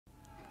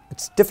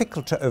It's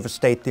difficult to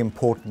overstate the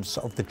importance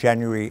of the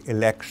January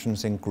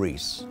elections in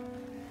Greece.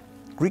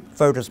 Greek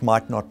voters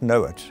might not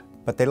know it,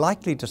 but they're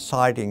likely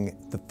deciding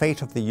the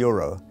fate of the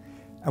euro,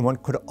 and one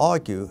could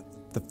argue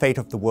the fate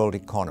of the world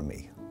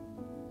economy.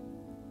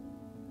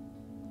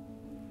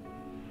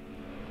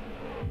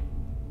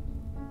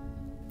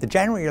 The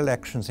January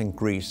elections in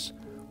Greece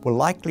will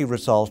likely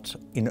result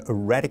in a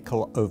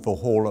radical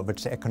overhaul of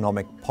its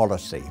economic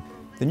policy.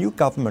 The new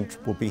government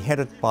will be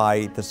headed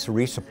by the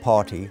Syriza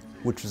Party,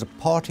 which is a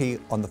party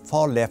on the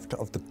far left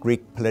of the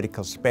Greek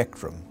political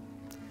spectrum.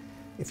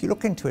 If you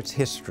look into its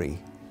history,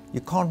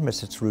 you can't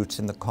miss its roots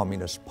in the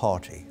Communist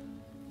Party.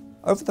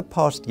 Over the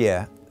past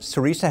year,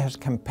 Syriza has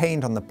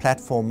campaigned on the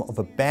platform of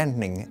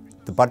abandoning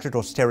the budget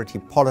austerity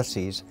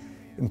policies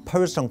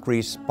imposed on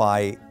Greece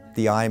by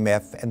the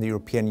IMF and the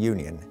European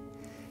Union.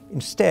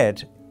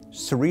 Instead,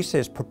 Syriza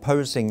is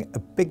proposing a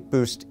big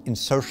boost in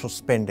social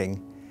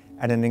spending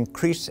and an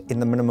increase in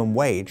the minimum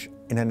wage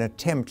in an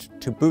attempt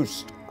to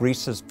boost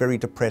Greece's very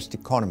depressed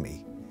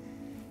economy.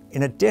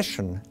 In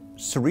addition,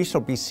 Syriza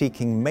will be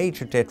seeking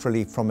major debt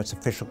relief from its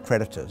official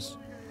creditors.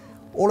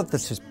 All of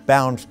this is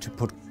bound to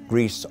put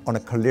Greece on a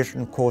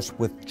collision course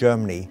with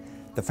Germany,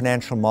 the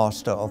financial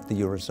master of the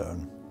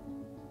Eurozone.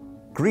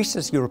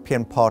 Greece's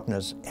European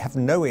partners have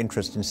no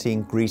interest in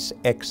seeing Greece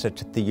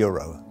exit the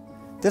euro.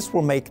 This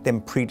will make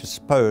them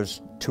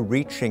predisposed to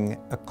reaching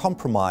a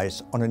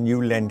compromise on a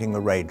new lending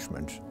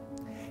arrangement.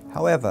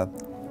 However,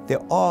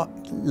 there are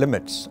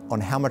limits on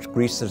how much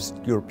Greece's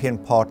European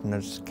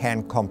partners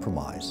can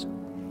compromise.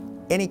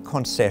 Any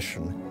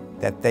concession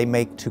that they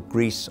make to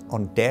Greece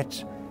on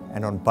debt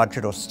and on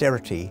budget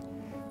austerity,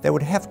 they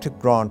would have to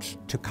grant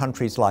to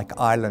countries like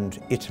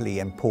Ireland, Italy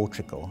and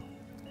Portugal.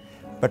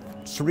 But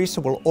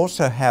Syriza will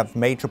also have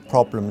major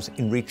problems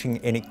in reaching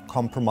any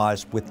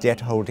compromise with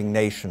debt-holding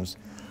nations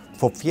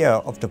for fear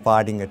of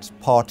dividing its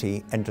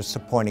party and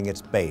disappointing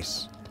its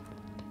base.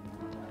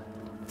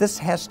 This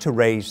has to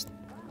raise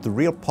the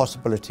real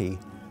possibility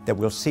that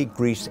we'll see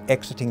Greece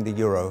exiting the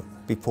euro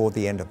before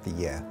the end of the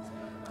year.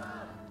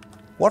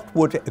 What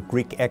would a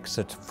Greek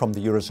exit from the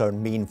Eurozone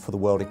mean for the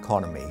world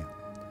economy?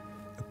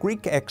 A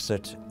Greek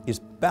exit is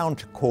bound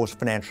to cause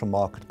financial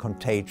market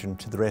contagion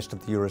to the rest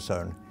of the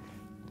Eurozone,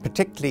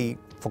 particularly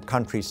for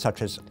countries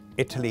such as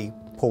Italy,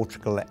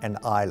 Portugal and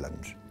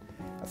Ireland.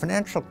 A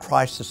financial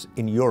crisis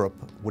in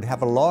Europe would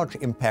have a large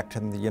impact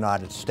in the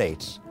United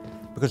States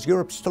because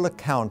Europe still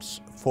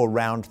accounts for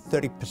around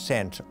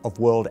 30% of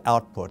world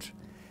output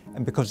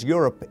and because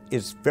Europe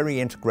is very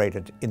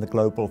integrated in the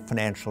global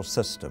financial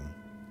system.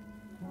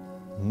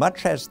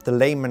 Much as the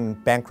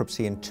Lachman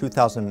bankruptcy in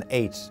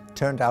 2008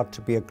 turned out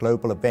to be a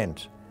global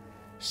event,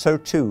 so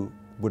too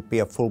would be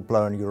a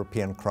full-blown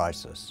European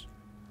crisis.